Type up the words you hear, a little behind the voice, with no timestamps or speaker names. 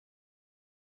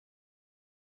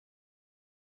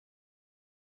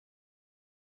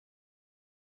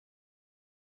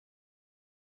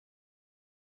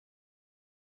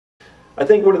I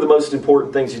think one of the most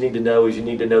important things you need to know is you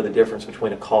need to know the difference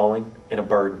between a calling and a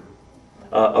burden.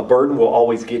 A burden will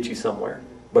always get you somewhere,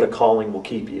 but a calling will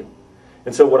keep you.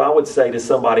 And so what I would say to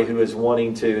somebody who is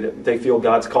wanting to, they feel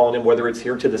God's calling them, whether it's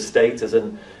here to the States as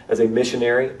a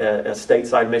missionary, a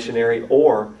stateside missionary,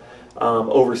 or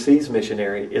overseas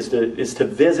missionary, is to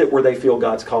visit where they feel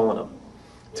God's calling them.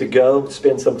 To go,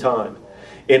 spend some time.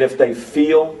 And if they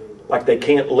feel like they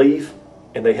can't leave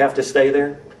and they have to stay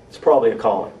there, it's probably a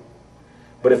calling.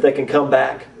 But if they can come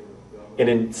back and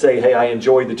then say, hey, I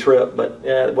enjoyed the trip, but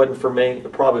it wasn't for me,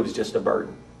 it probably was just a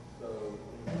burden.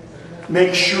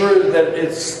 Make sure that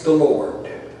it's the Lord,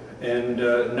 and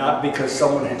not because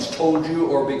someone has told you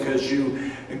or because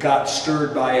you got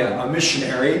stirred by a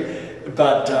missionary,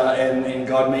 but and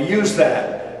God may use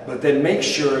that. But then make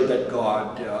sure that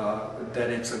that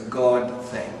it's a God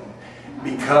thing,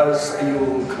 because you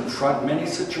will confront many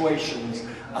situations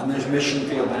on this mission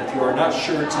field that if you are not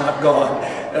sure it's not God,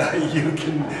 you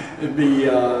can be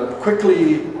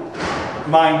quickly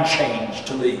mind changed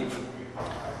to leave.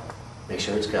 Make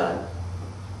sure it's God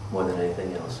more than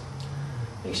anything else.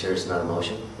 Make sure it's not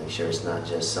emotion. Make sure it's not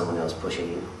just someone else pushing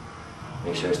you.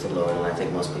 Make sure it's the Lord, and I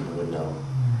think most people would know.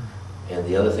 And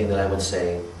the other thing that I would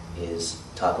say is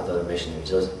talk with other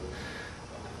missionaries.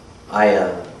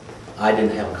 I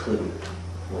didn't have a clue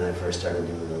when I first started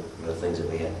doing the things that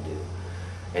we had to do.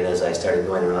 And as I started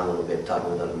going around a little bit, talking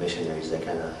with other missionaries, they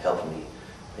kind of helped me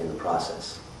in the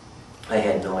process. I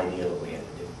had no idea what we had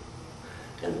to do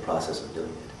in the process of doing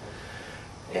it.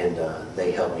 And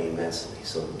they helped me immensely.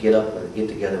 So get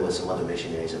together with some other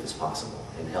missionaries if it's possible,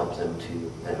 and help them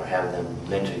to, or have them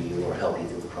mentor you or help you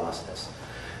through the process.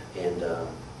 And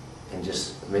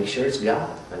just make sure it's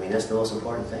God. I mean, that's the most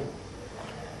important thing.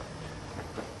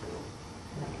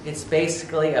 It's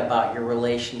basically about your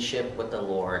relationship with the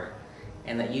Lord,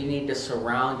 and that you need to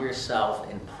surround yourself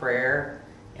in prayer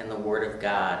and the Word of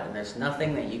God. And there's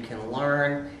nothing that you can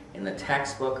learn in the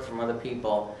textbook from other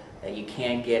people that you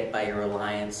can't get by your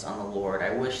reliance on the Lord.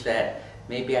 I wish that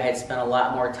maybe I had spent a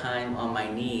lot more time on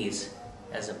my knees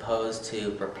as opposed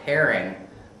to preparing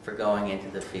for going into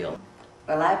the field.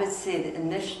 Well, I would say that in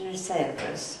missionary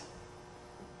service,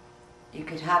 you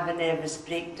could have a nervous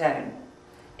breakdown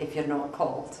if you're not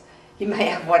called. You might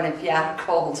have one if you are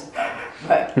called,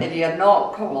 but if you're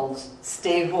not called,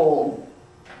 stay home,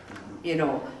 you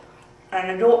know.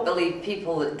 And I don't believe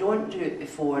people that don't do it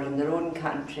before in their own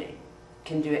country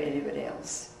can do it anywhere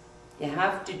else. You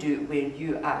have to do it where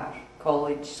you are,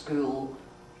 college, school,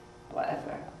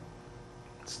 whatever.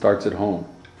 It starts at home.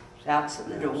 That's at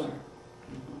the door.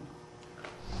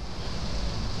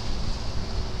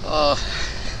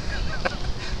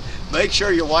 Make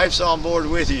sure your wife's on board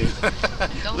with you.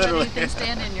 Don't let anything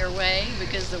stand in your way,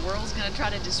 because the world's going to try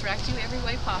to distract you every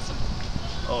way possible.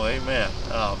 Oh, amen.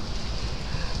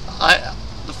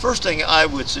 The first thing I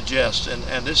would suggest,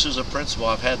 and this is a principle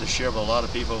I've had to share with a lot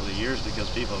of people over the years, because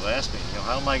people have asked me,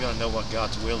 how am I going to know what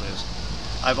God's will is?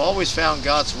 I've always found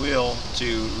God's will to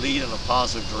lead in a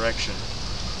positive direction.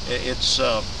 It's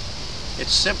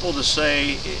simple to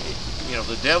say,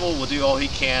 the devil will do all he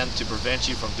can to prevent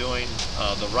you from doing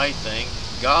the right thing.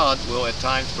 God will at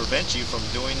times prevent you from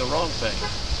doing the wrong thing.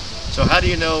 So how do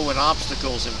you know when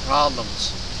obstacles and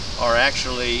problems are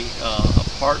actually a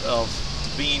part of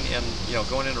being in,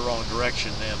 going in the wrong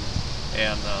direction,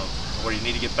 and where you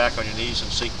need to get back on your knees and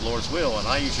seek the Lord's will? And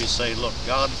I usually say, look,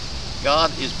 God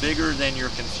is bigger than your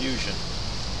confusion.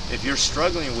 If you're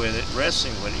struggling with it,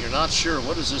 wrestling with it, you're not sure,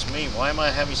 what does this mean? Why am I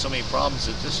having so many problems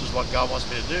that this is what God wants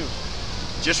me to do?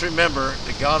 Just remember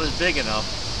that God is big enough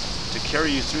to carry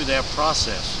you through that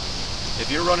process.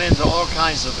 If you're running into all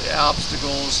kinds of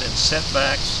obstacles and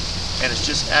setbacks, and it's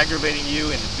just aggravating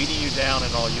you and beating you down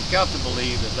and all, you've got to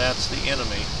believe that that's the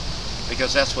enemy,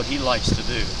 because that's what he likes to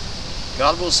do.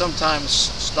 God will sometimes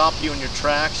stop you in your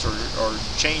tracks or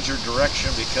change your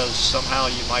direction because somehow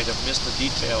you might have missed a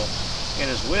detail in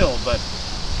his will, but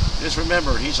just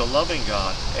remember, he's a loving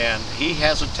God, and he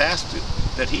has a task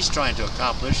that he's trying to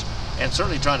accomplish, and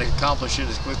certainly trying to accomplish it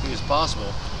as quickly as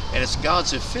possible. And it's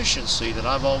God's efficiency that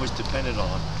I've always depended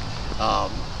on.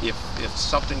 If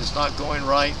something is not going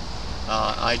right,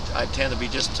 I tend to be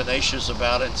just tenacious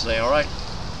about it and say, all right,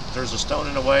 there's a stone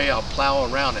in the way, I'll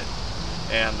plow around it.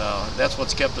 And that's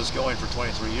what's kept us going for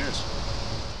 23 years.